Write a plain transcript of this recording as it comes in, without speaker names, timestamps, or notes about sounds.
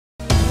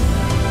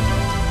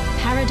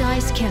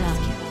Paradise Killer.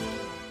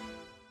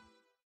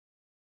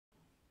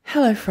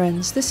 Hello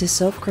friends, this is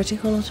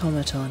Self-Critical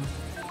Automaton.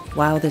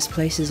 Wow, this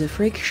place is a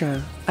freak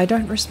show. I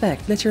don't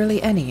respect literally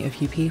any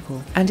of you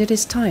people. And it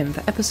is time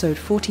for episode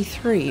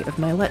 43 of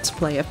my Let's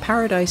Play of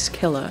Paradise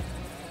Killer.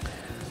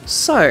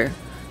 So,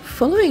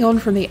 following on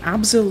from the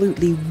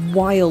absolutely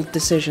wild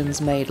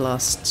decisions made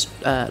last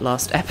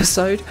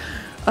episode,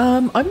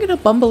 I'm gonna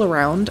bumble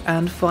around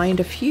and find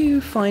a few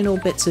final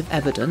bits of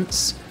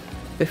evidence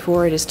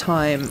before it is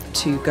time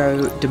to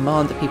go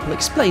demand that people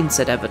explain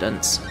said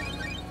evidence.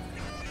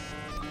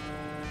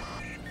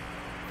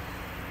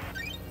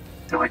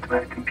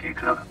 Nightmare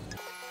computer.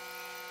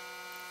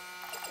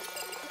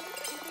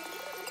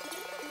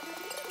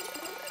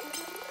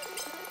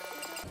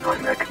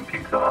 Nightmare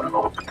computer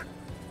unlocked.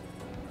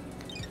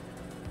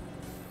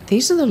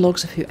 These are the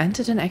logs of who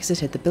entered and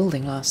exited the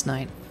building last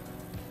night.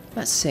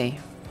 Let's see.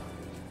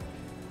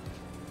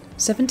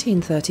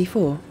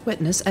 1734,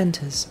 witness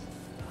enters.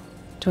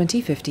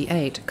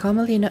 2058,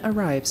 Carmelina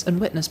arrives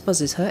and witness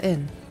buzzes her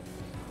in.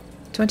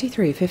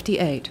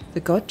 2358, the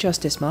God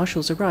Justice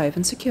Marshals arrive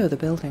and secure the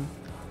building.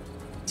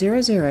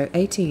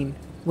 0018,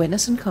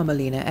 witness and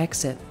Carmelina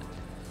exit.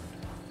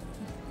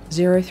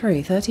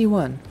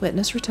 0331,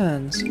 witness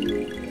returns.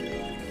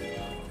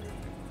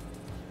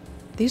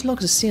 These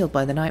logs are sealed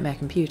by the Nightmare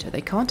computer.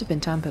 They can't have been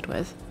tampered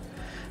with.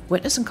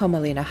 Witness and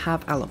Carmelina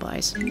have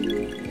alibis.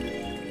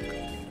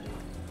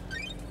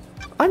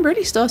 I'm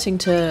really starting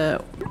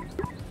to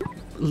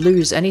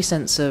lose any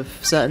sense of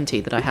certainty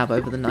that I have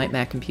over the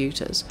Nightmare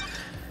computers.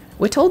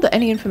 We're told that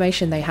any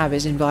information they have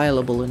is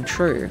inviolable and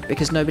true,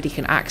 because nobody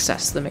can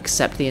access them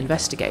except the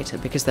investigator,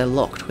 because they're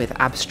locked with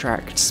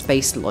abstract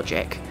space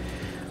logic.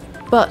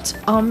 But,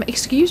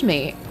 excuse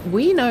me,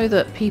 we know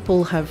that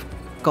people have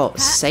got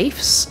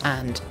safes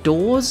and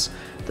doors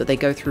that they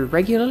go through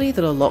regularly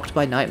that are locked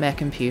by Nightmare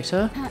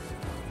computer.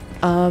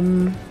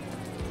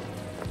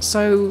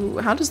 So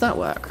how does that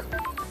work?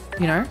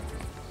 You know?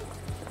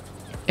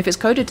 If it's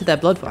coded to their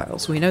blood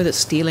vials, we know that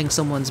stealing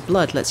someone's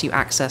blood lets you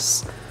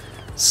access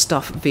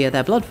stuff via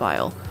their blood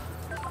vial.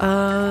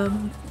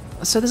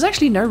 So there's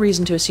actually no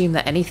reason to assume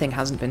that anything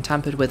hasn't been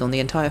tampered with on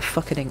the entire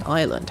fucking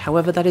island.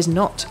 However, that is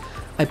not,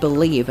 I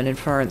believe, an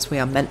inference we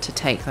are meant to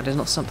take. That is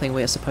not something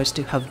we are supposed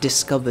to have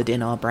discovered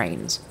in our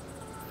brains.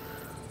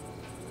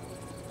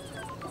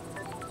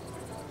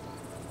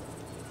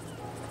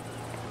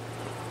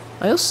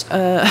 I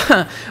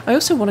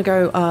also want to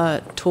go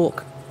I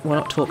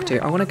want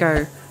to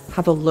go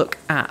have a look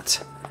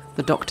at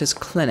the doctor's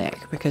clinic,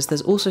 because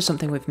there's also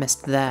something we've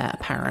missed there,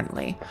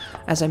 apparently.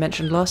 As I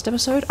mentioned last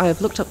episode, I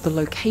have looked up the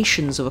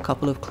locations of a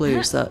couple of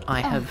clues that I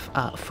have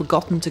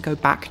forgotten to go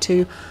back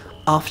to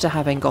after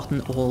having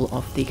gotten all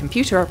of the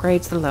computer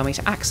upgrades that allow me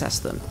to access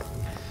them.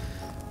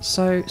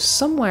 So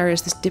somewhere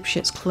is this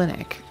dipshit's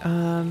clinic,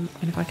 and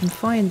if I can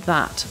find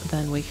that,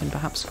 then we can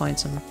perhaps find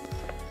some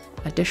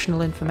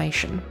additional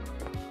information.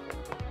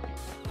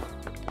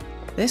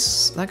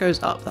 That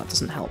goes up, that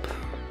doesn't help.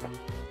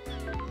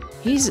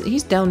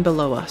 He's down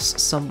below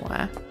us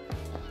somewhere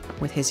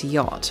with his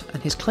yacht,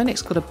 and his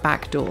clinic's got a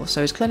back door,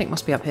 so his clinic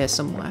must be up here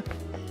somewhere.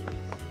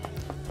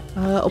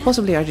 Or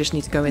possibly I just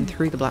need to go in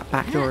through the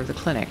back door of the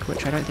clinic,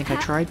 which I don't think I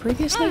tried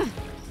previously.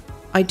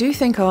 I do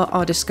think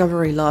our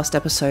discovery last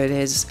episode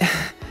is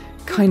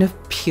kind of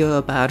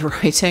pure bad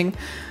writing,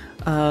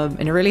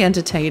 in a really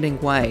entertaining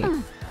way.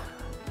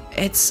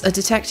 It's a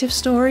detective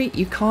story.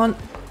 You can't...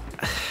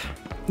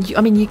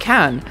 I mean, you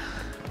can,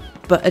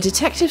 but a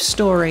detective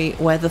story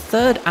where the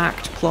third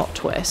act plot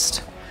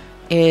twist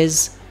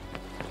is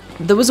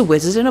there was a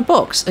wizard in a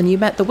box and you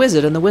met the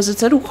wizard and the wizard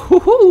said,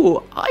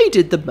 "Woohoo, I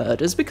did the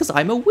murders because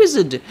I'm a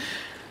wizard."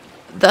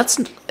 That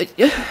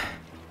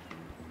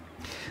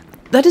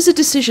is a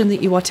decision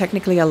that you are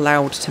technically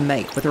allowed to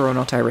make, whether or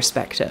not I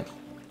respect it.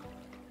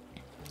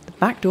 The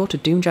back door to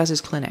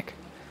Doomjazz's clinic.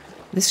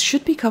 This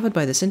should be covered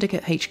by the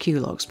Syndicate HQ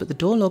logs, but the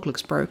door log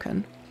looks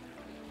broken.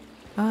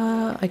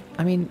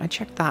 I mean, I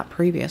checked that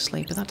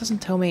previously, but that doesn't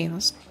tell me,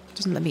 that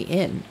doesn't let me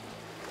in.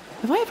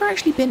 Have I ever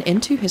actually been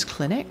into his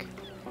clinic?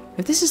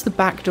 If this is the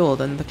back door,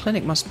 then the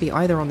clinic must be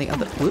either on the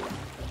other... Whoop.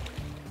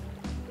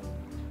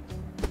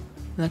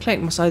 And the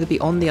clinic must either be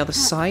on the other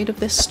side of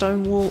this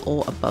stone wall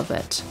or above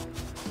it.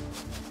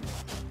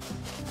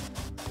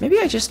 Maybe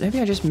I just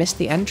missed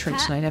the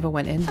entrance and I never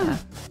went in there.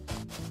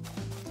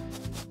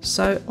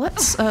 So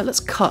let's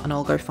cut and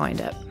I'll go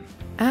find it.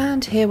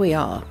 And here we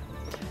are.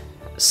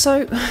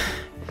 So,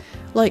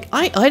 like,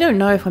 I don't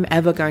know if I'm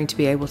ever going to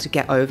be able to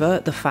get over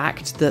the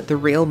fact that the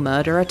real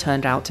murderer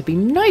turned out to be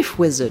Knife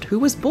Wizard, who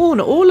was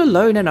born all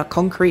alone in a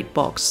concrete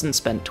box and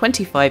spent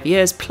 25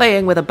 years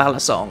playing with a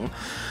balisong.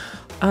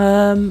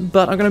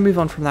 But I'm going to move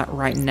on from that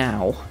right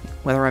now,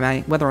 whether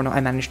or not I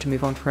manage to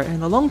move on from it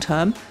in the long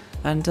term,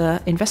 and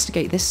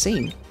investigate this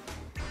scene.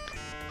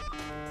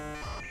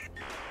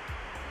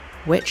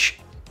 Which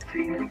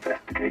Scene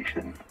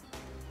investigation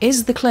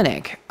is the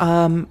clinic.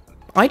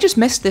 I just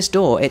missed this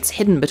door. It's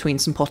hidden between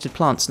some potted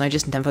plants and I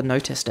just never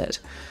noticed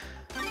it.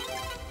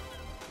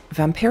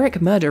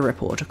 Vampiric Murder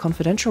Report, a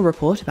confidential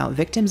report about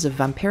victims of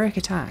vampiric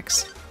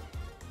attacks.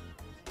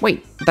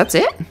 Wait, that's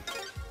it?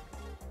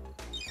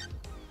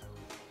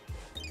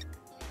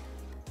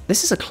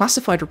 This is a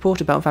classified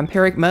report about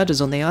vampiric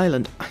murders on the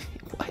island.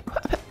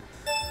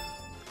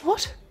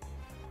 What?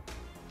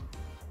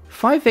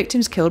 5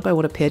 victims killed by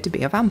what appeared to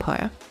be a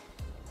vampire.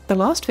 The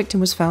last victim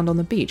was found on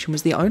the beach and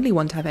was the only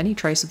one to have any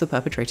trace of the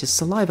perpetrator's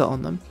saliva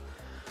on them.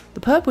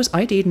 The perp was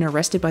ID'd and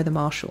arrested by the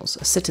marshals,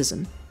 a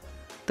citizen.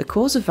 The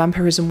cause of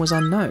vampirism was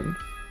unknown.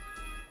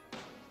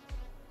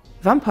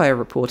 Vampire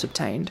report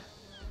obtained.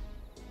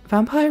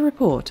 Vampire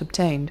report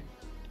obtained.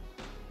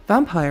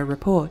 Vampire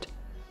report.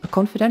 A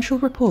confidential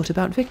report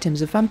about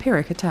victims of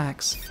vampiric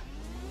attacks.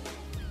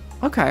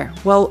 Okay,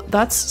 well,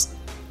 that's...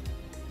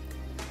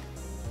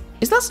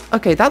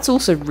 Okay, that's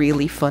also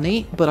really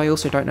funny, but I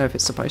also don't know if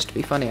it's supposed to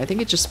be funny. I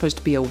think it's just supposed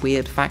to be a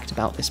weird fact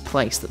about this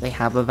place that they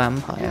have a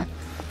vampire.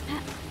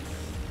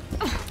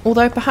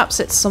 Although perhaps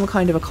it's some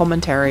kind of a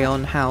commentary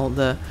on how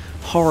the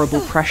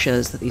horrible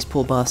pressures that these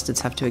poor bastards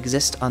have to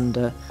exist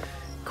under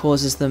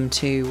causes them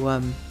to,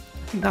 I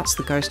think that's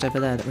the ghost over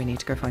there that we need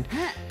to go find.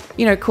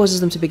 You know, causes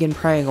them to begin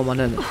preying on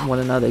one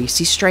another. You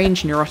see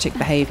strange neurotic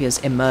behaviours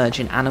emerge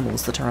in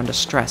animals that are under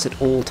stress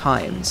at all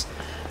times.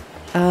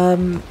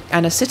 And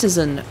a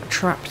citizen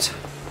trapped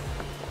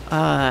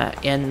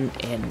in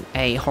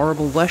a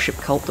horrible worship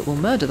cult that will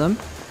murder them.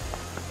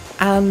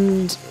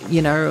 And,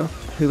 you know,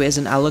 who is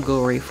an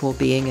allegory for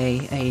being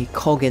a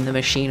cog in the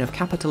machine of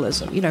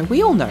capitalism. You know,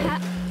 we all know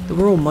that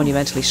we're all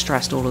monumentally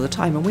stressed all of the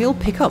time, and we all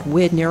pick up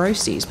weird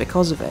neuroses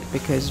because of it,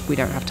 because we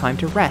don't have time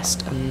to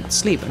rest and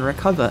sleep and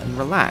recover and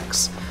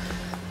relax.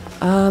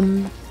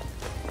 But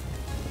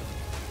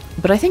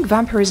I think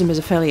vampirism is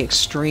a fairly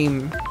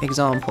extreme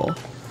example.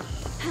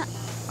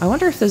 I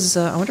wonder if there's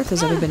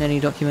ever been any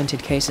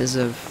documented cases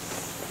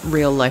of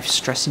real-life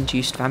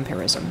stress-induced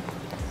vampirism.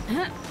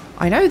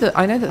 I know that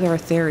there are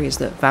theories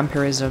that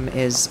vampirism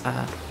is.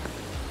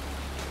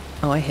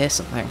 Oh, I hear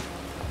something.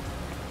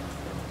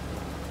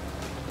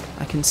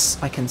 I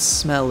can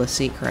smell a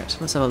secret.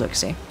 Let's have a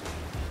look-see.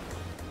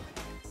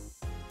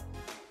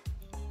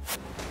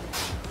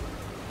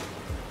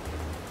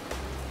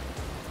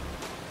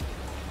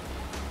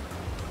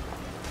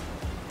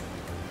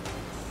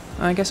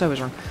 I guess I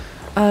was wrong.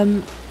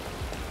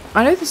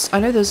 I know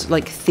there's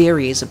like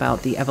theories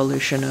about the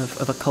evolution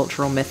of a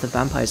cultural myth of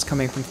vampires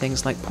coming from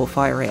things like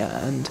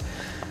porphyria and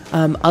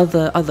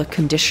other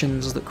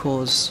conditions that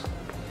cause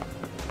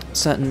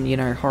certain, you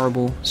know,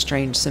 horrible,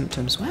 strange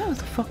symptoms. Where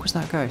the fuck was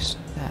that ghost?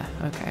 There.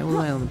 Okay, all the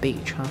way on the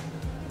beach, huh?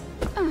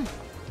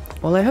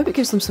 Well, I hope it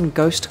gives them some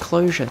ghost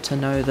closure to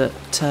know that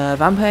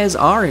vampires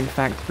are in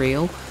fact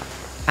real,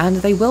 and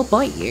they will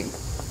bite you.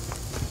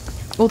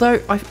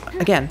 Although,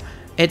 again,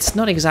 it's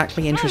not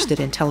exactly interested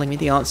in telling me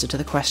the answer to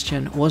the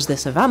question, was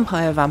this a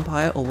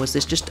vampire, or was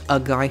this just a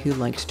guy who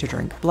liked to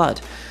drink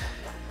blood?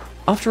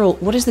 After all,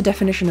 what is the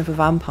definition of a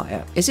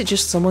vampire? Is it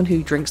just someone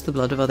who drinks the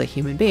blood of other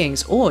human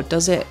beings, or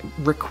does it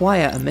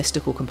require a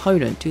mystical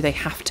component? Do they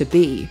have to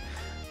be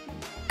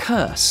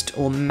cursed,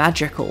 or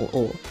magical,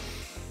 or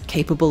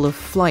capable of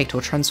flight,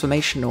 or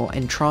transformation, or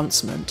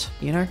entrancement,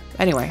 you know?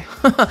 Anyway,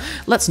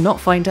 let's not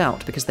find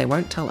out, because they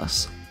won't tell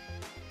us.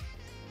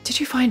 Did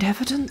you find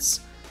evidence?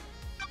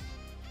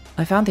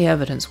 I found the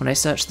evidence when I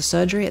searched the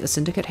surgery at the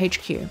Syndicate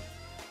HQ.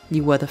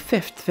 You were the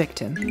 5th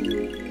victim.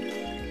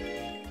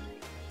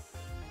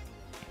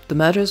 The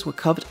murders were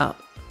covered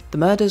up.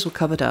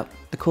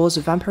 The cause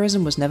of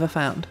vampirism was never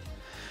found.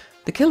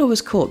 The killer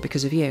was caught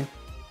because of you.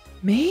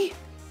 Me?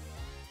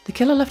 The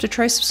killer left a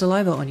trace of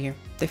saliva on you.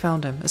 They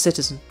found him, a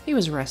citizen. He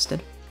was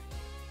arrested.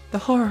 The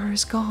horror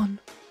is gone.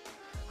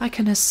 I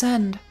can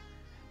ascend.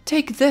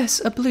 Take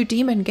this, a blue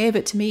demon gave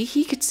it to me.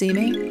 He could see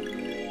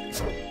me.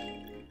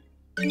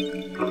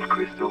 Blood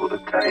crystal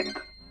obtained.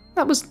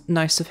 That was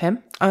nice of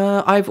him.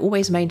 I've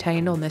always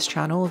maintained on this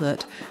channel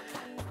that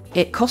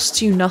it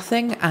costs you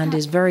nothing and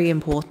is very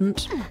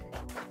important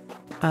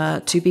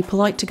to be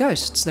polite to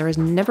ghosts. There is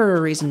never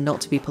a reason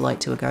not to be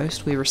polite to a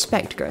ghost. We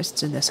respect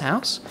ghosts in this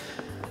house.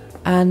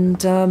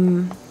 And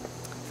I'm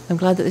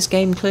glad that this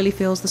game clearly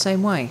feels the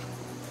same way.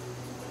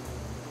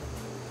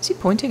 Is he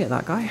pointing at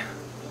that guy?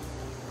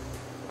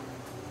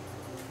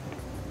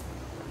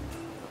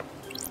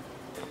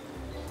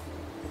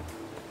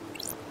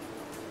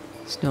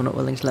 Still not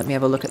willing to let me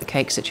have a look at the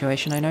cake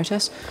situation, I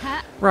notice.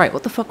 Right,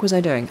 what the fuck was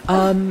I doing?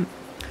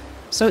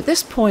 So at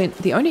this point,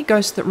 the only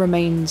ghost that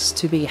remains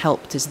to be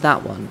helped is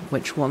that one,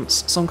 which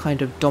wants some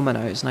kind of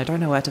dominoes, and I don't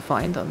know where to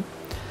find them.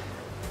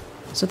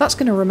 So that's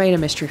going to remain a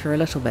mystery for a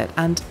little bit,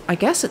 and I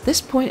guess at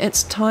this point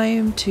it's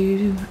time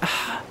to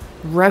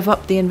rev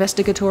up the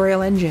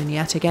investigatorial engine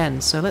yet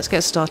again. So let's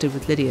get started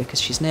with Lydia, because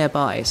she's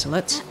nearby, so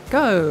let's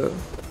go!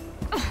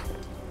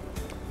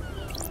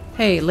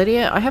 Hey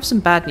Lydia, I have some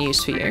bad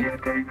news for you.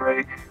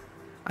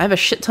 I have a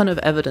shit ton of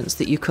evidence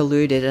that you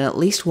colluded in at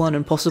least 1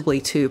 and possibly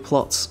 2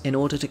 plots in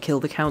order to kill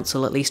the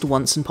council at least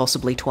once and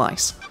possibly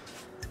twice.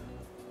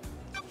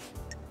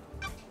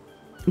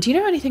 Do you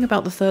know anything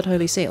about the 3rd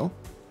Holy Seal?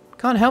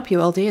 Can't help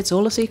you, LD, it's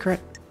all a secret.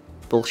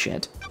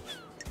 Bullshit.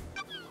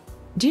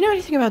 Do you know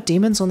anything about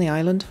demons on the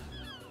island?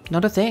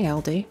 Not a thing,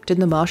 LD.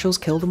 Didn't the marshals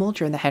kill them all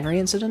during the Henry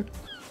incident?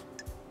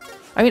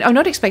 I mean, I'm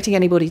not expecting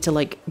anybody to,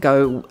 like,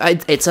 go,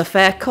 it's a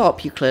fair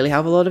cop, you clearly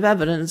have a lot of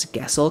evidence,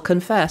 guess I'll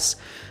confess.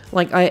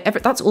 Like,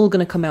 that's all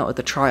going to come out at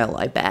the trial,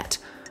 I bet.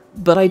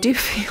 But I do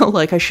feel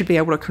like I should be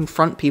able to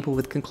confront people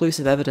with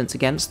conclusive evidence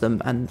against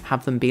them and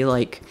have them be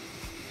like,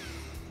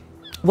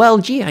 well,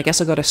 gee, I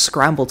guess I gotta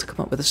scramble to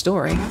come up with a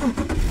story.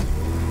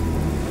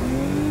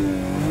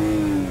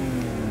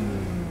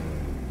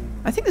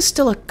 I think there's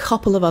still a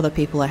couple of other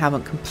people I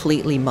haven't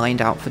completely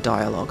mined out for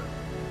dialogue.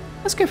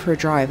 Let's go for a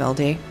drive,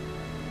 LD.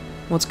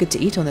 What's good to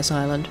eat on this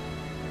island?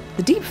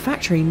 The Deep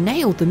Factory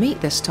nailed the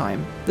meat this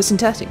time. The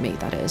synthetic meat,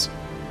 that is.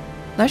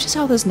 Notice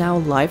how there's now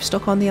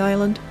livestock on the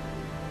island?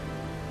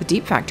 The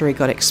Deep Factory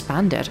got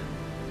expanded.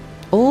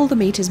 All the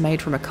meat is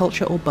made from a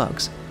culture or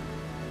bugs.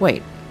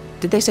 Wait,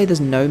 did they say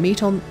there's no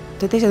meat on...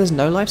 Did they say there's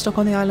no livestock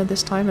on the island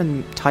this time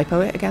and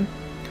typo it again?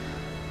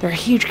 There are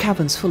huge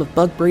caverns full of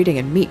bug breeding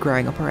and meat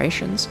growing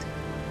operations.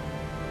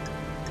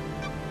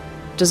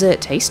 Does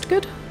it taste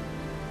good?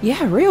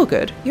 Yeah, real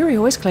good. Yuri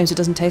always claims it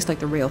doesn't taste like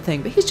the real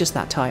thing, but he's just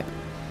that type.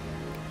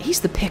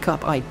 He's the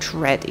pickup I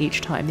dread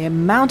each time. The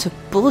amount of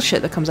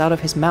bullshit that comes out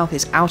of his mouth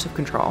is out of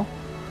control.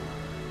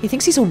 He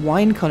thinks he's a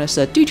wine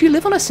connoisseur. Dude, you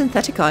live on a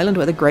synthetic island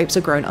where the grapes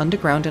are grown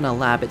underground in a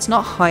lab. It's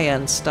not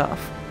high-end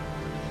stuff.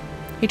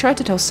 He tried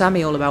to tell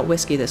Sammy all about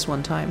whiskey this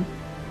one time.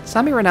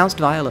 Sammy renounced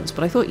violence,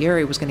 but I thought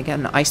Yuri was going to get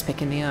an ice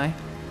pick in the eye.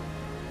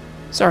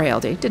 Sorry,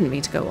 LD. Didn't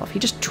mean to go off. He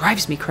just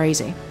drives me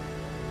crazy.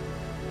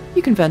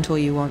 You can vent all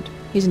you want.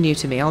 He's new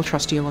to me. I'll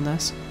trust you on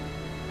this.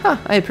 Huh,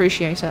 I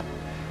appreciate it.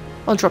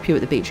 I'll drop you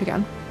at the beach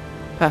again.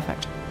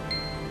 Perfect.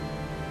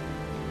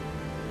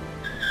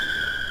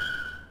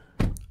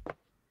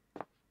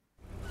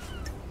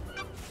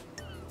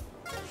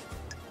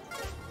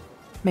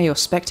 May your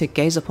spectre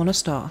gaze upon a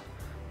star.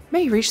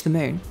 May you reach the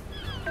moon.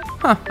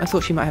 Huh, I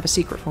thought she might have a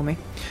secret for me.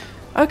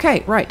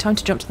 Okay, right, time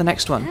to jump to the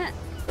next one.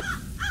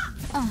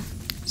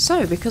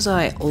 So, because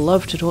I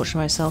love to torture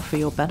myself for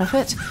your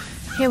benefit,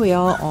 here we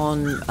are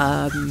on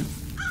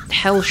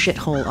Hell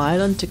Shithole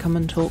Island to come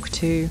and talk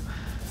to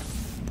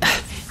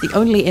the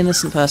only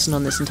innocent person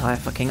on this entire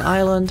fucking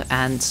island,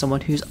 and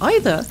someone who's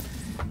either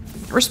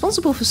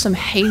responsible for some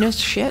heinous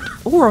shit,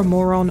 or a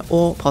moron,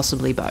 or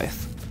possibly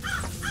both.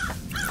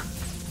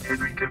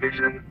 Henry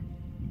Division.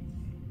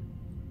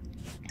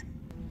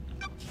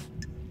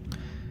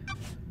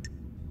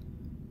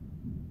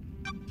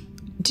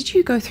 Did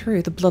you go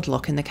through the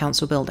bloodlock in the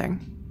council building?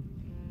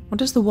 What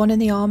does the one in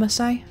the armour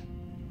say?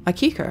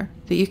 Akiko,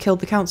 that you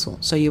killed the council,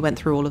 so you went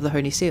through all of the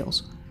holy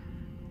seals.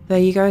 There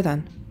you go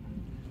then.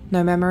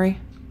 No memory?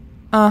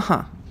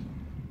 Uh-huh.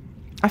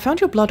 I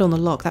found your blood on the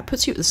log, that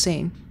puts you at the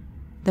scene.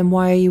 Then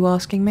why are you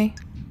asking me?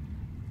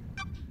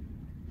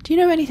 Do you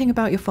know anything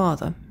about your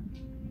father?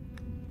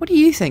 What do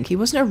you think? He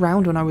wasn't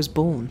around when I was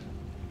born.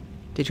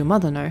 Did your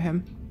mother know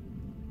him?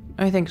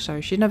 I think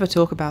so. She'd never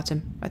talk about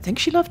him. I think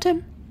she loved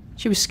him.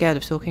 She was scared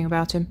of talking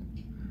about him.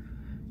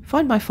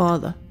 Find my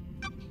father.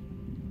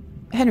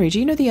 Henry, do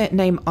you know the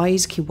name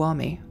Aiz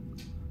Kiwami?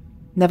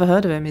 Never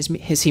heard of him.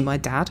 Is he my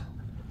dad?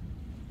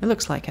 It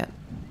looks like it.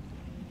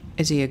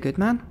 Is he a good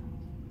man?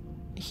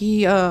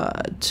 He,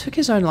 took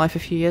his own life a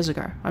few years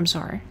ago. I'm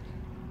sorry.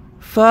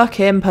 Fuck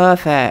him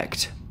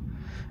perfect.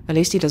 At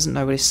least he doesn't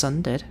know what his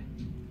son did.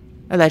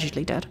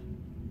 Allegedly dead.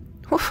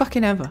 What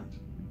fucking ever.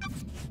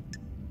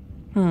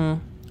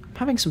 I'm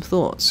having some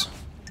thoughts.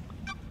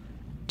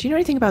 Do you know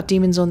anything about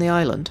demons on the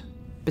island?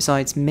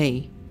 Besides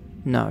me?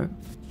 No.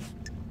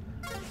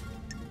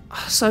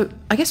 So,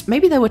 I guess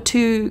maybe there were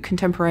two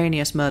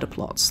contemporaneous murder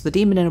plots. The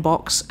demon in a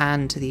box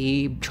and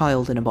the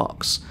child in a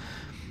box.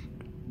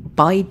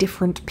 By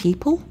different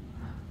people?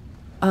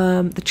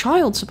 The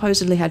child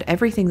supposedly had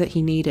everything that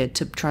he needed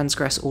to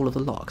transgress all of the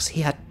locks. He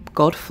had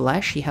god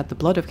flesh, he had the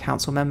blood of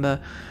council member,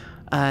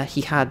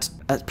 he had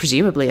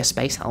presumably a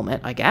space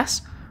helmet, I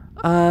guess,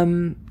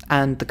 and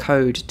the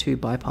code to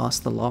bypass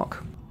the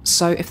lock.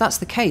 So if that's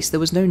the case, there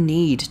was no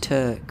need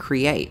to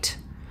create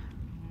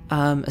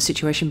a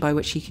situation by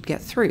which he could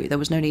get through. There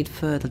was no need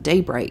for the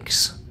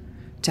Daybreaks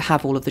to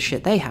have all of the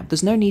shit they have.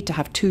 There's no need to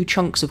have two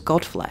chunks of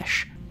god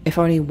flesh if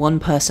only one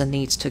person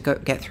needs to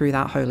get through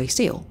that holy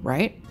seal,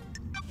 right?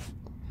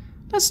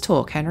 Let's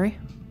talk, Henry.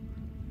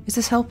 Is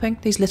this helping?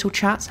 These little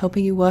chats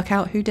helping you work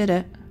out who did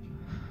it?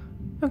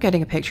 I'm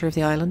getting a picture of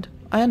the island.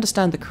 I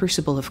understand the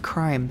crucible of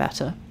crime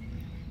better.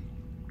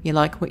 You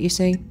like what you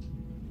see?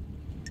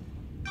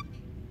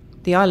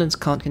 The islands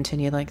can't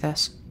continue like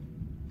this.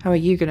 How are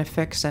you going to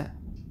fix it?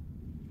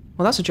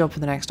 Well, that's a job for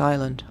the next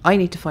island. I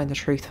need to find the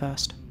truth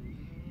first.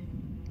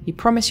 You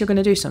promise you're going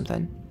to do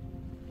something?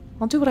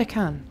 I'll do what I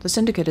can. The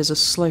Syndicate is a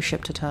slow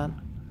ship to turn.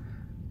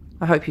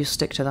 I hope you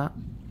stick to that.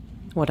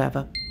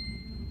 Whatever.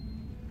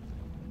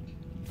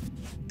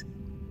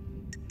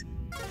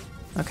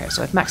 Okay,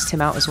 so I've maxed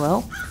him out as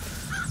well.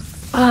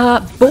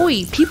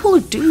 Boy, people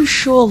do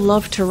sure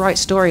love to write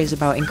stories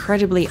about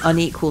incredibly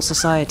unequal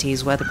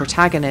societies where the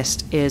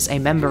protagonist is a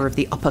member of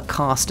the upper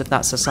caste of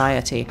that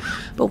society,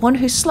 but one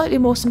who's slightly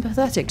more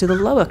sympathetic to the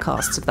lower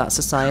castes of that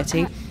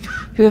society.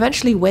 who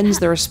eventually wins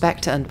the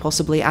respect and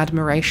possibly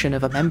admiration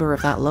of a member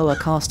of that lower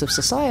caste of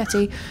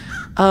society,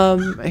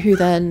 who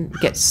then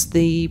gets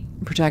the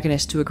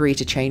protagonist to agree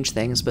to change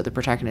things, but the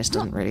protagonist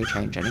doesn't really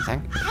change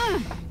anything.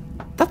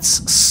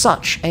 That's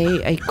such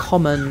a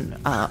common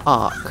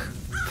arc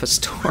for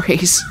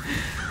stories.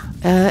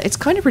 It's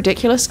kind of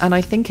ridiculous, and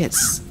I think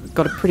it's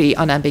got a pretty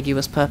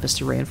unambiguous purpose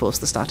to reinforce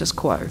the status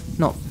quo.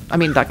 Not, I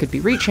mean, that could be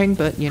reaching,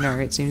 but, you know,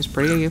 it seems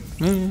pretty,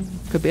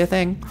 could be a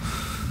thing.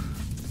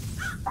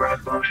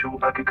 Grand Marshal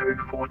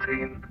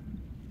Ep.43.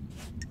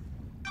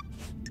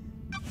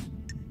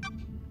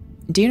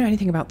 Do you know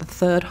anything about the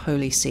third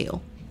Holy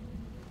Seal?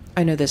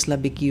 I know this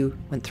Labigu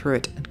went through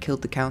it and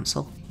killed the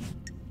council.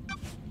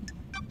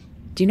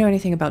 Do you know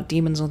anything about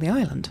demons on the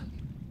island?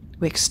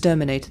 We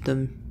exterminated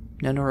them,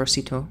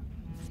 Nanorosito.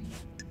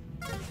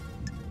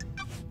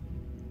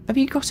 Have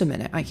you got a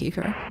minute,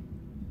 Aikiko?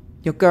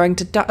 You're going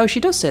to die. Oh, she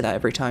does say that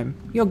every time.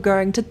 You're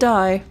going to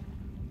die.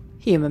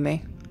 Humour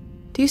me.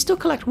 Do you still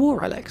collect war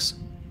relics?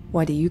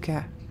 Why do you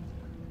care?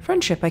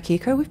 Friendship,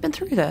 Aikiko, we've been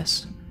through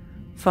this.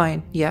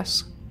 Fine,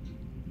 yes.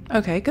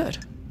 Okay, good.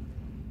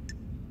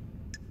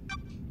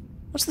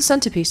 What's the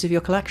centerpiece of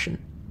your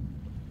collection?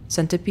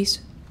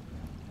 Centerpiece?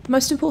 The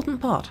most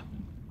important part.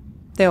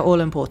 They are all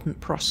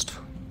important, Prost.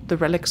 The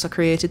relics are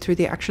created through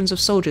the actions of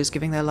soldiers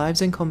giving their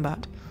lives in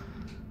combat.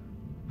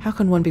 How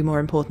can one be more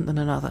important than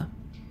another?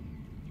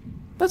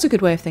 That's a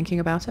good way of thinking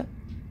about it.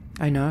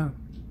 I know.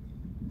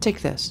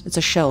 Take this. It's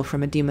a shell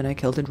from a demon I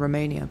killed in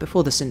Romania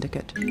before the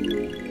Syndicate.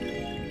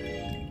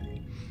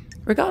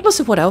 Regardless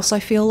of what else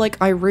I feel like,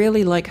 I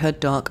really like her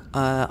dark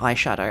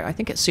eyeshadow. I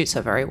think it suits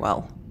her very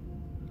well.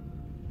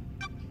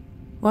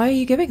 Why are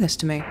you giving this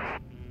to me?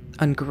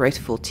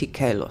 Ungrateful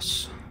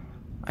Tikelos.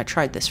 I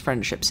tried this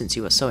friendship since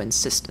you were so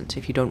insistent.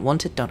 If you don't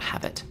want it, don't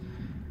have it.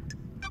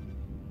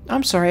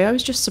 I'm sorry, I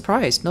was just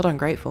surprised, not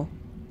ungrateful.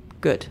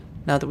 Good.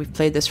 Now that we've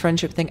played this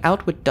friendship thing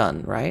out, we're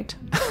done, right?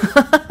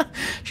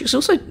 She's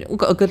also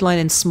got a good line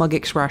in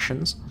Smugix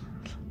Rations.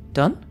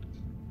 Done?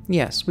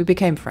 Yes, we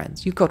became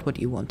friends. You got what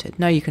you wanted.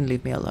 Now you can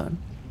leave me alone.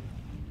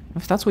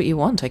 If that's what you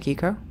want,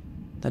 Akiko.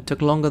 That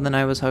took longer than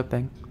I was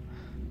hoping.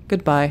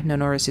 Goodbye,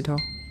 Nonorisito.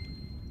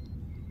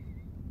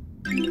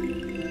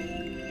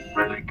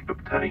 Relic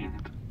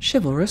obtained.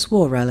 Chivalrous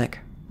War Relic.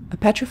 A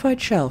petrified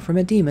shell from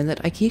a demon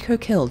that Akiko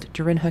killed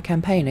during her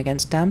campaign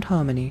against Damned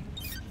Harmony.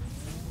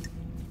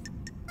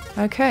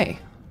 Okay.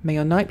 May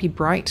your night be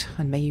bright,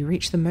 and may you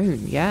reach the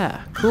moon.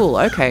 Yeah, cool.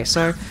 Okay,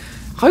 so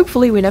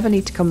hopefully we never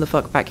need to come the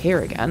fuck back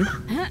here again.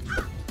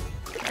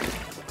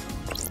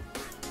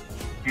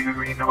 You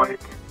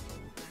reunite.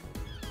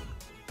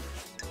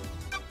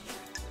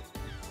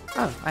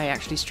 Oh, I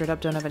actually straight up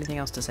don't have anything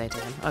else to say to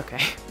him.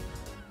 Okay.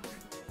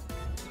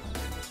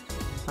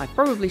 I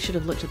probably should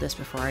have looked at this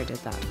before I did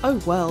that. Oh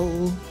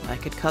well, I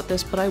could cut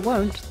this, but I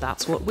won't.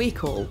 That's what we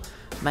call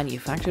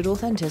manufactured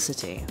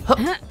authenticity.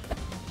 Huh.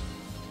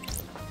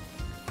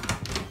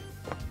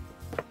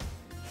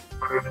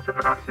 Crimson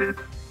acid.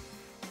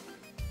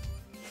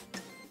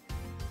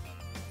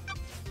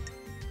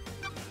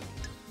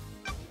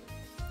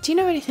 Do you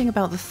know anything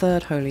about the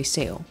third Holy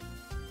Seal?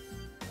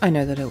 I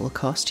know that it will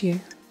cost you.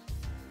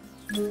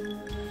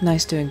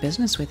 Nice doing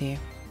business with you.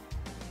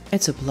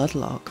 It's a blood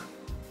lock.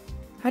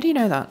 How do you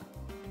know that?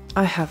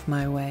 I have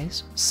my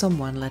ways.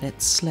 Someone let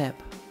it slip.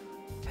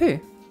 Who?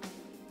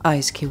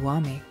 Aiz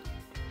Kiwami.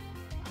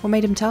 What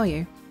made him tell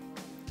you?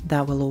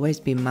 That will always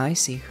be my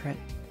secret.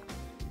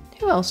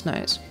 Who else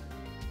knows?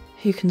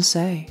 Who can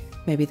say?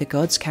 Maybe the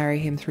gods carry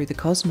him through the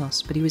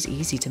cosmos, but he was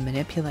easy to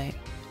manipulate.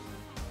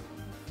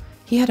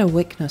 He had a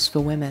weakness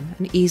for women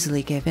and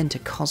easily gave in to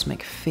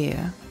cosmic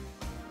fear.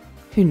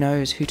 Who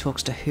knows who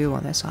talks to who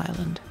on this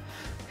island?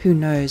 Who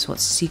knows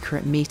what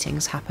secret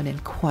meetings happen in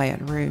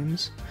quiet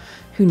rooms?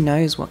 Who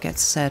knows what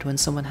gets said when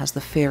someone has the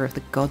fear of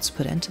the gods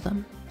put into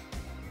them?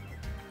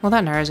 Well,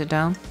 that narrows it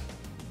down.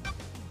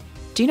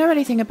 Do you know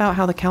anything about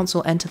how the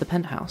council enter the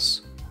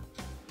penthouse?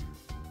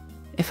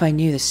 If I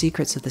knew the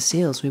secrets of the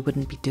seals, we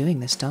wouldn't be doing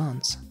this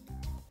dance.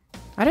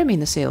 I don't mean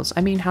the seals.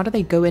 I mean, how do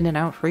they go in and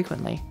out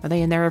frequently? Are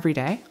they in there every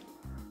day?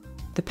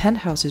 The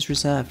penthouse is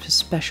reserved for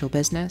special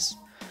business.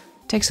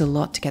 It takes a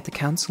lot to get the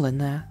council in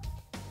there.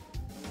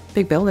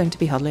 Big building to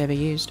be hardly ever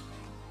used.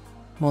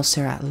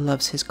 Montserrat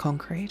loves his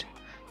concrete.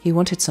 He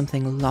wanted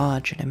something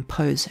large and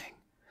imposing.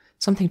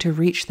 Something to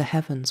reach the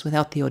heavens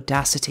without the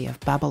audacity of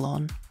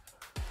Babylon.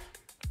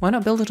 Why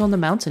not build it on the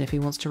mountain if he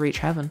wants to reach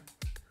heaven?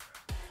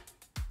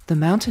 The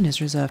mountain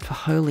is reserved for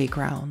holy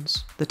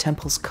grounds, the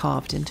temple's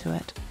carved into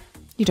it.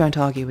 You don't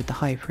argue with the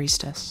high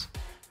priestess.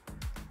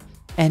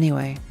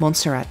 Anyway,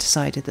 Montserrat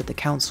decided that the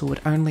council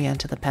would only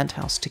enter the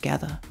penthouse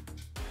together.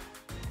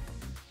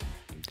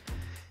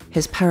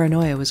 His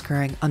paranoia was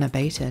growing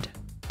unabated.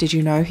 Did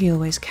you know he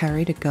always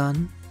carried a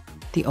gun?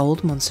 The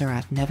old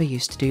Montserrat never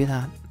used to do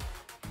that.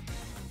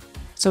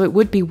 So it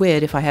would be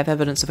weird if I have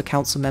evidence of a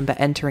council member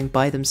entering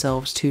by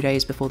themselves 2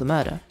 days before the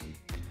murder.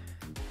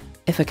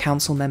 If a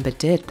council member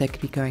did, they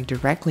could be going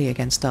directly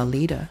against our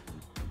leader.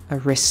 A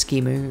risky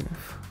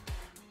move.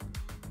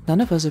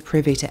 None of us are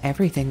privy to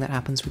everything that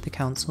happens with the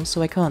council,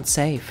 so I can't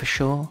say for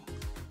sure.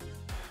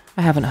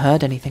 I haven't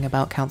heard anything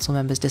about council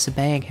members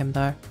disobeying him,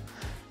 though.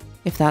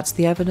 If that's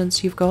the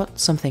evidence you've got,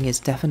 something is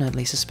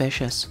definitely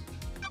suspicious.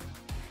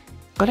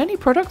 Got any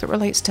product that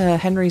relates to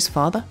Henry's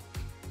father?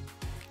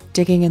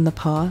 Digging in the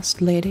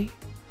past, lady?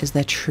 Is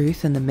there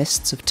truth in the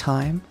mists of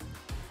time?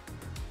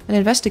 An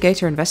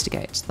investigator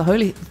investigates.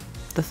 The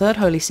third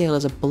holy seal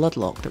is a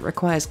bloodlock that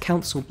requires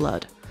council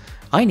blood.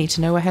 I need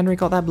to know where Henry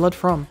got that blood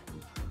from.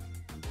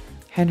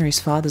 Henry's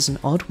father's an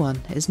odd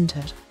one, isn't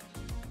it?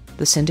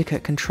 The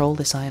Syndicate control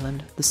this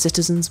island, the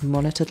citizens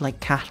monitored like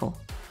cattle.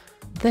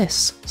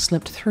 This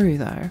slipped through,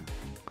 though.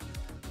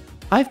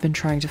 I've been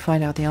trying to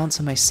find out the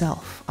answer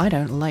myself. I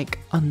don't like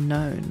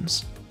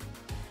unknowns.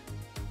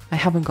 I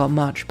haven't got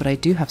much, but I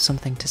do have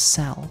something to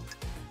sell.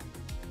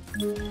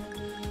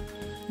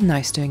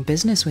 Nice doing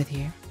business with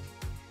you.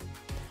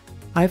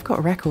 I've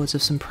got records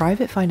of some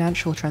private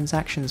financial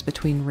transactions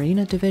between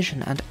Rena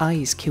Division and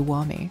Ai's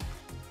Kiwami.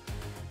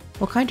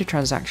 What kind of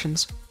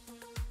transactions?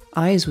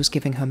 Ai's was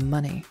giving her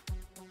money.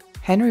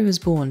 Henry was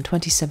born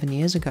 27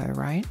 years ago,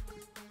 right?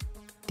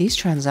 These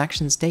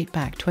transactions date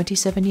back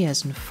 27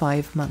 years and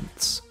 5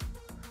 months.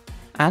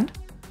 And?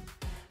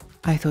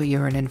 I thought you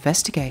were an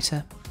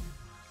investigator.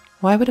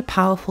 Why would a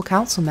powerful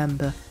council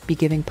member be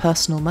giving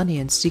personal money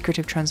in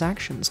secretive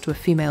transactions to a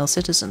female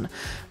citizen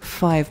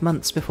 5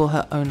 months before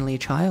her only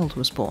child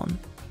was born?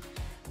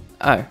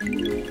 Oh.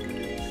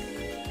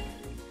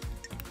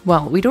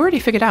 Well, we'd already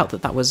figured out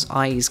that that was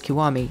Ai's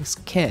Kiwami's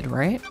kid,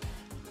 right?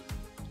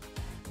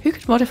 Who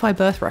could modify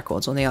birth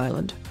records on the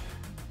island?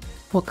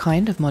 What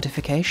kind of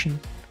modification?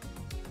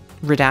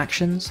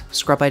 Redactions?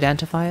 Scrub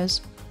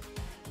identifiers?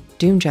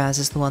 Doomjazz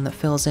is the one that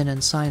fills in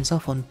and signs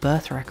off on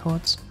birth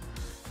records.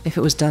 If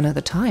it was done at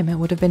the time, it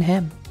would have been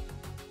him.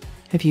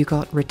 Have you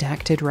got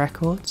redacted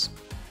records?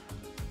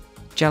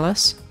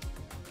 Jealous?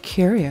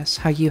 Curious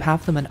how you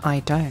have them and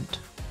I don't.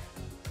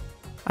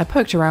 I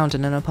poked around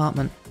in an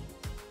apartment.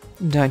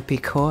 Don't be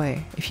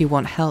coy. If you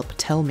want help,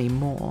 tell me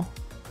more.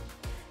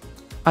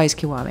 Ai's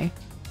Kiwami.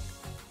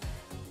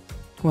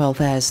 Well,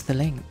 there's the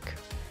link.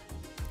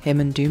 Him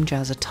and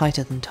Doomjazz are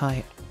tighter than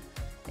tight.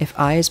 If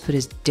Ai's put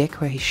his dick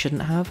where he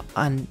shouldn't have,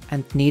 and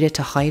needed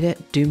to hide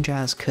it,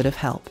 Doomjazz could have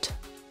helped.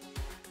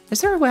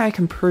 Is there a way I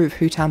can prove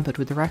who tampered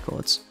with the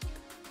records?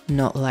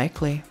 Not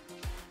likely.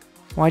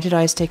 Why did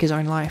Ai's take his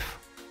own life?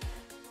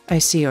 I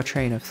see your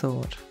train of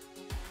thought.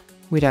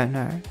 We don't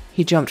know.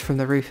 He jumped from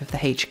the roof of the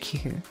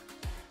HQ.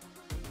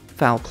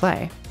 Foul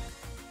play?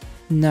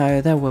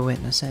 No, there were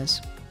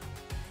witnesses.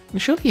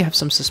 Surely you have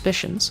some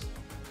suspicions.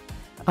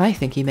 I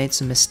think he made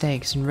some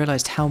mistakes and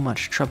realized how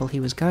much trouble he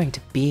was going to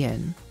be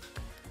in.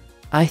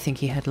 I think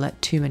he had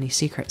let too many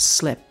secrets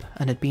slip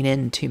and had been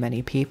in too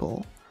many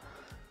people.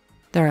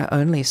 There are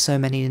only so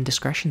many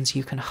indiscretions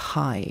you can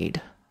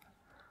hide.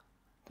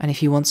 And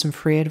if you want some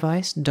free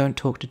advice, don't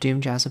talk to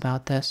Doomjazz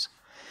about this.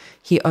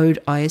 He owed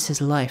Ai's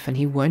his life and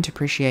he won't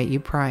appreciate you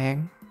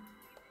prying.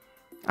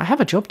 I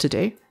have a job to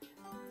do.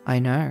 I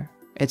know.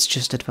 It's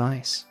just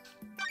advice.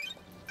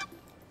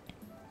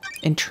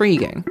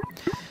 Intriguing.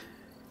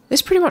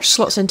 This pretty much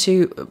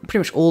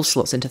all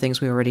slots into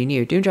things we already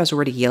knew. Doomjazz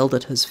already yelled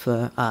at us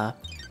for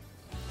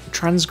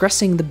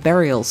transgressing the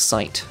burial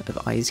site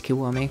of Ai's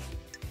Kiwami.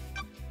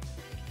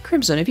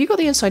 Crimson, have you got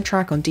the inside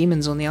track on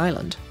demons on the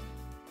island?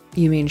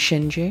 You mean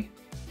Shinji?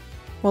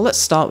 Well, let's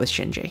start with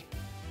Shinji.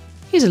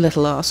 He's a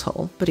little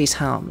asshole, but he's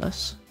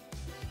harmless.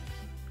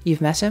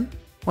 You've met him?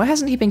 Why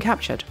hasn't he been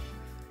captured?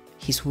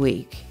 He's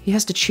weak. He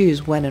has to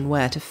choose when and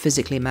where to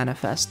physically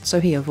manifest, so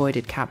he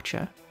avoided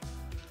capture.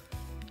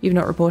 You've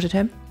not reported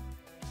him?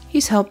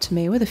 He's helped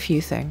me with a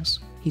few things.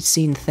 He's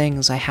seen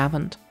things I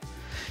haven't.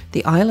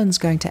 The island's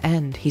going to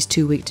end. He's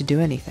too weak to do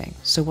anything,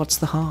 so what's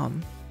the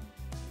harm?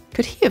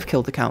 Could he have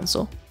killed the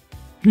council?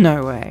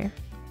 No way.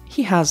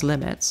 He has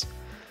limits.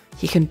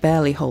 He can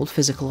barely hold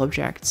physical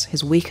objects.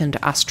 His weakened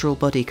astral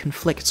body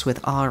conflicts with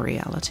our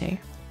reality.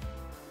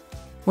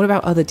 What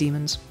about other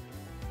demons?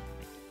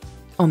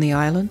 On the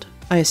island?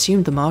 I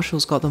assumed the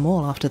marshals got them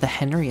all after the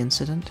Henry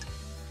incident.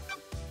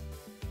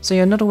 So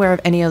you're not aware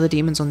of any other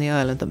demons on the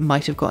island that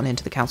might have gotten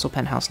into the council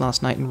penthouse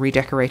last night and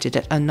redecorated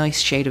it a nice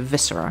shade of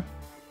viscera?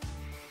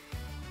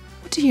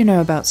 What do you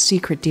know about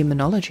secret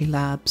demonology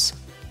labs?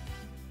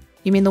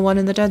 You mean the one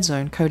in the dead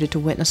zone, coded to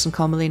Witness and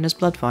Carmelina's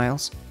blood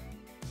vials?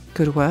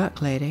 Good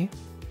work, lady.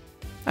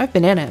 I've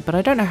been in it, but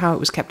I don't know how it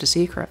was kept a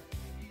secret.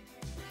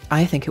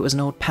 I think it was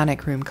an old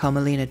panic room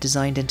Carmelina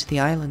designed into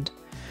the island.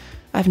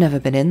 I've never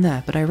been in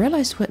there, but I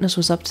realized Witness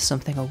was up to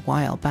something a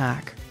while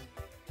back.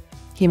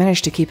 He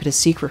managed to keep it a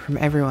secret from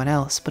everyone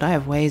else, but I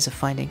have ways of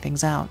finding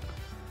things out.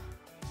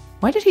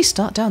 Why did he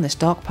start down this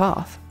dark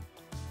path?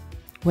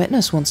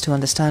 Witness wants to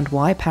understand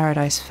why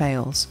Paradise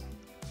fails.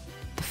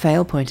 The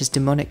fail point is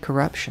demonic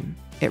corruption.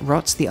 It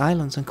rots the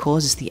islands and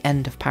causes the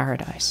end of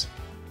Paradise.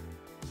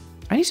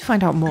 I need to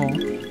find out more.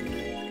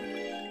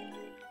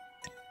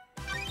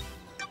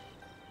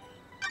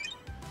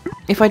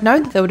 If I'd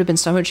known that there would have been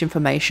so much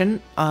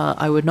information,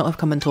 I would not have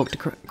come and talked to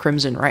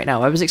Crimson right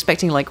now. I was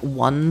expecting like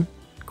one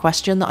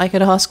question that I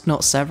could ask,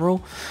 not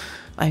several.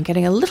 I'm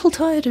getting a little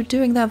tired of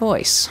doing their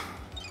voice.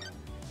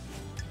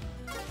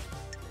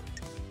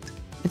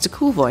 It's a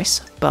cool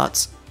voice,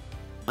 but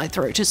my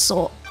throat is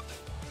sore.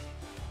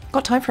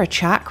 Got time for a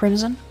chat,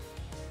 Crimson?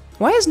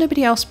 Why is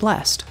nobody else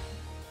blessed?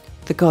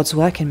 The gods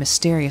work in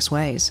mysterious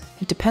ways.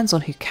 It depends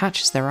on who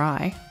catches their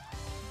eye.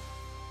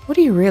 What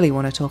do you really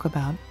want to talk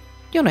about?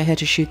 You're not here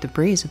to shoot the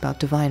breeze about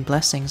divine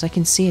blessings. I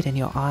can see it in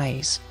your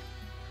eyes.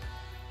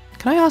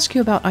 Can I ask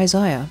you about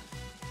Isaiah?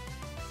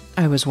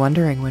 I was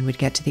wondering when we'd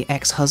get to the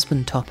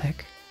ex-husband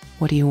topic.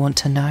 What do you want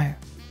to know?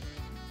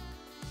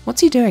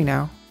 What's he doing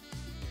now?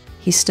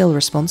 He's still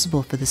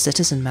responsible for the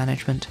citizen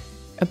management.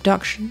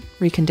 Abduction,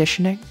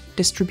 reconditioning,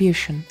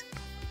 distribution.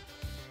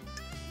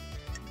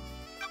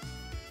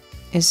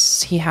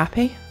 Is he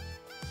happy?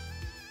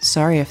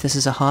 Sorry if this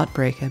is a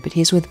heartbreaker, but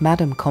he's with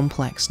Madame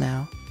Complex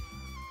now.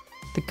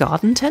 The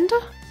garden tender?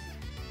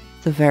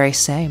 The very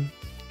same.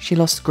 She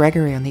lost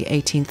Gregory on the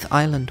 18th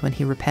island when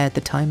he repaired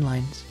the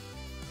timelines.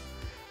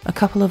 A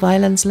couple of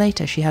islands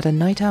later, she had a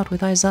night out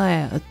with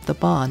Isaiah at the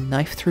bar,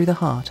 knife through the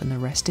heart, and the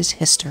rest is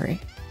history.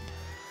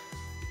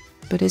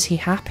 But is he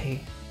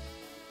happy?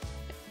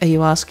 Are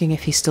you asking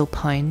if he still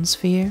pines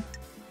for you?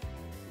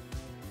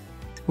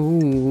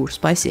 Ooh,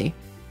 spicy.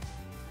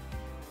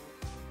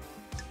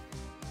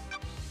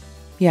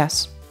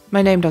 Yes,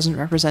 my name doesn't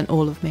represent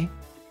all of me.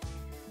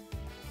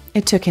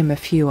 It took him a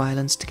few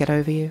islands to get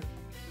over you.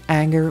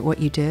 Anger at what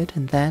you did,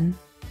 and then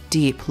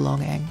deep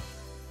longing.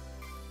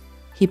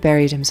 He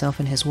buried himself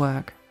in his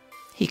work.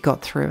 He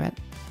got through it.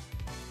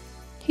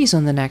 He's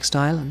on the next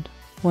island,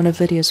 one of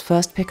Lydia's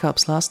first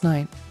pickups last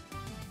night.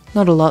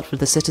 Not a lot for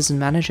the citizen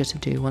manager to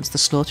do once the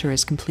slaughter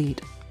is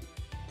complete.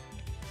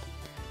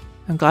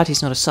 I'm glad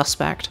he's not a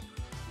suspect.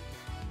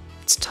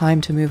 It's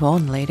time to move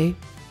on, lady.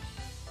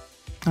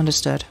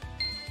 Understood.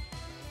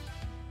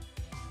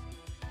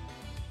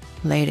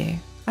 Lady,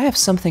 I have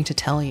something to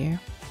tell you.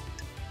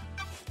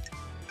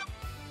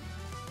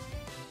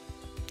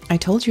 I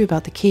told you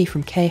about the key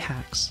from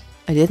K-Hax.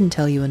 I didn't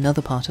tell you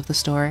another part of the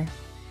story.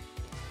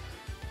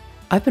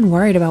 I've been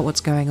worried about what's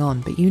going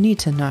on, but you need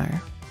to know.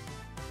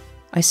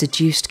 I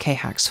seduced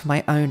K-Hax for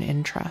my own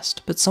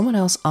interest, but someone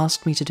else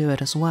asked me to do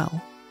it as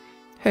well.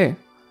 Who?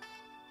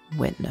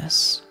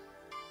 Witness.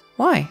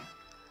 Why?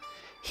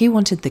 He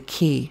wanted the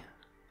key.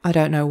 I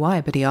don't know why,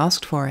 but he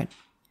asked for it.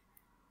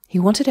 He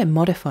wanted it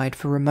modified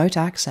for remote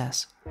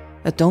access.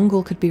 A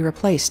dongle could be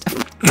replaced.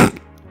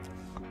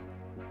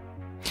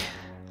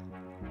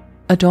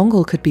 A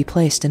dongle could be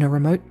placed in a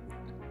remote...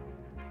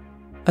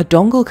 A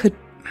dongle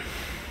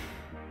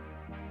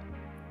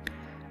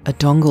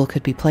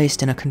could be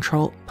placed in a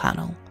control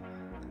panel,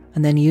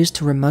 and then used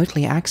to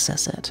remotely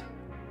access it.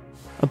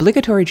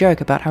 Obligatory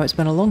joke about how it's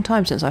been a long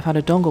time since I've had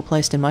a dongle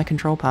placed in my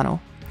control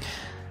panel.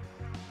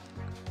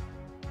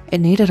 It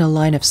needed a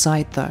line of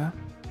sight, though.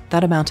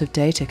 That amount of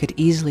data could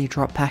easily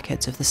drop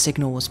packets if the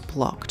signal was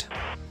blocked.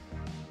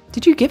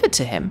 Did you give it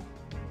to him?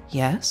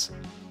 Yes.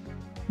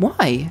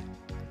 Why?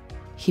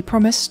 He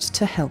promised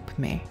to help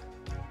me.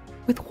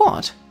 With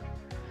what?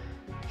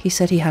 He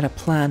said he had a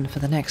plan for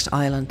the next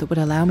island that would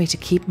allow me to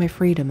keep my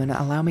freedom and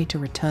allow me to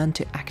return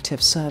to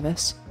active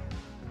service.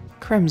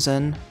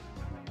 Crimson.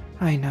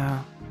 I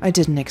know. I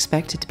didn't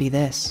expect it to be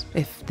this,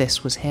 if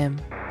this was him.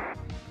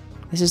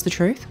 This is the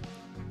truth?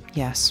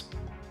 Yes.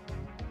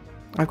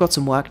 I've got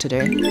some work to do.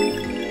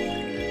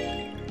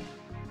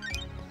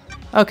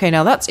 Okay,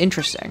 now that's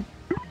interesting.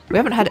 We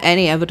haven't had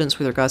any evidence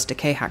with regards to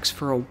K-Hax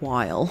for a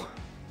while.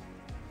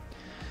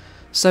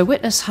 So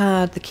Witness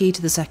had the key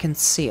to the second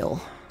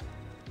seal.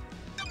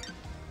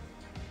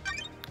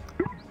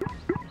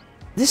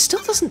 This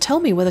still doesn't tell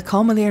me whether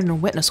Carmelina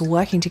and Witness are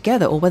working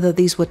together or whether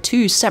these were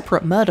two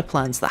separate murder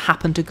plans that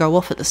happened to go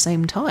off at the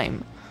same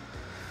time.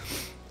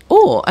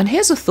 Or, and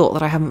here's a thought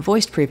that I haven't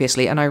voiced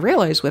previously, and I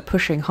realise we're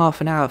pushing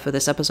half an hour for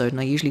this episode and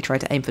I usually try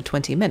to aim for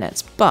 20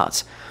 minutes,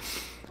 but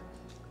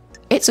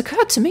it's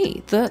occurred to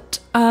me that,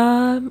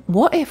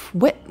 what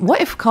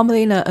if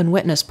Carmelina and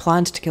Witness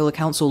planned to kill the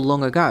council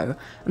long ago,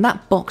 and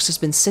that box has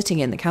been sitting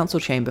in the council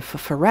chamber for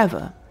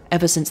forever,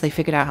 ever since they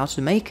figured out how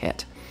to make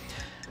it?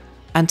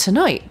 And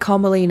tonight,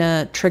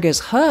 Carmelina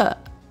triggers her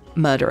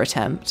murder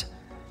attempt,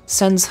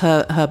 sends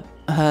her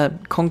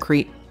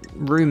concrete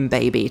room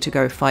baby to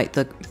go fight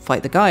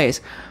the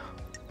guys,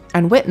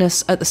 and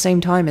Witness at the same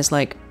time is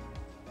like,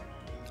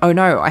 oh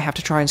no, I have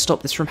to try and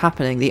stop this from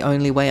happening. The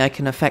only way I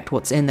can affect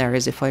what's in there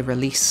is if I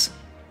release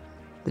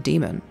the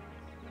demon.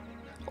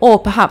 Or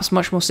perhaps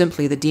much more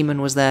simply, the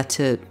demon was there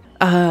to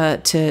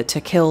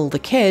kill the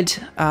kid,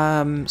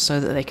 so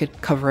that they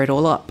could cover it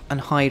all up and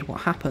hide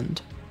what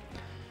happened.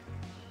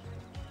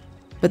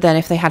 But then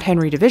if they had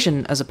Henry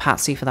Division as a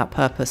patsy for that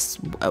purpose,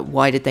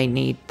 why did they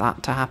need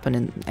that to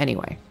happen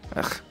anyway?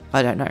 Ugh,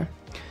 I don't know.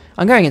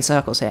 I'm going in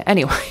circles here.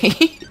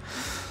 Anyway.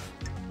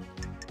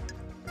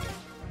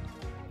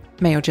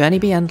 May your journey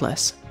be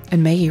endless,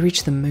 and may you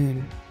reach the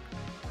moon.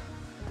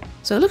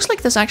 So it looks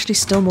like there's actually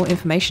still more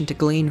information to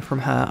glean from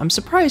her. I'm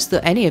surprised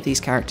that any of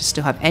these characters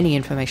still have any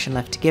information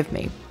left to give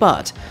me,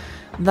 but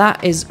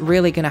that is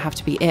really going to have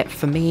to be it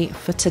for me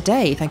for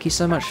today. Thank you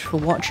so much for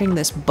watching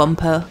this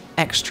bumper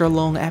extra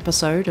long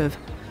episode of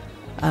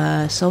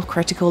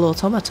Self-Critical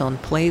Automaton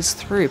plays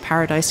through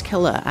Paradise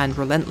Killer and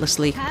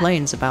relentlessly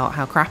complains about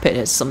how crap it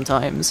is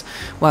sometimes,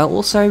 while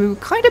also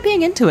kind of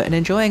being into it and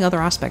enjoying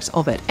other aspects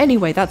of it.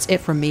 Anyway, that's it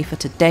from me for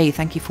today.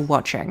 Thank you for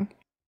watching.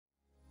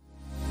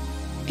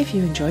 If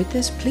you enjoyed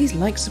this, please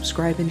like,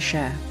 subscribe and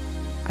share.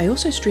 I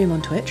also stream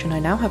on Twitch, and I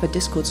now have a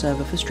Discord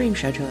server for stream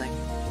scheduling.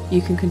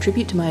 You can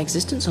contribute to my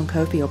existence on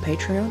Ko-fi or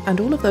Patreon, and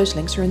all of those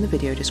links are in the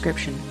video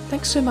description.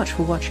 Thanks so much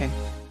for watching.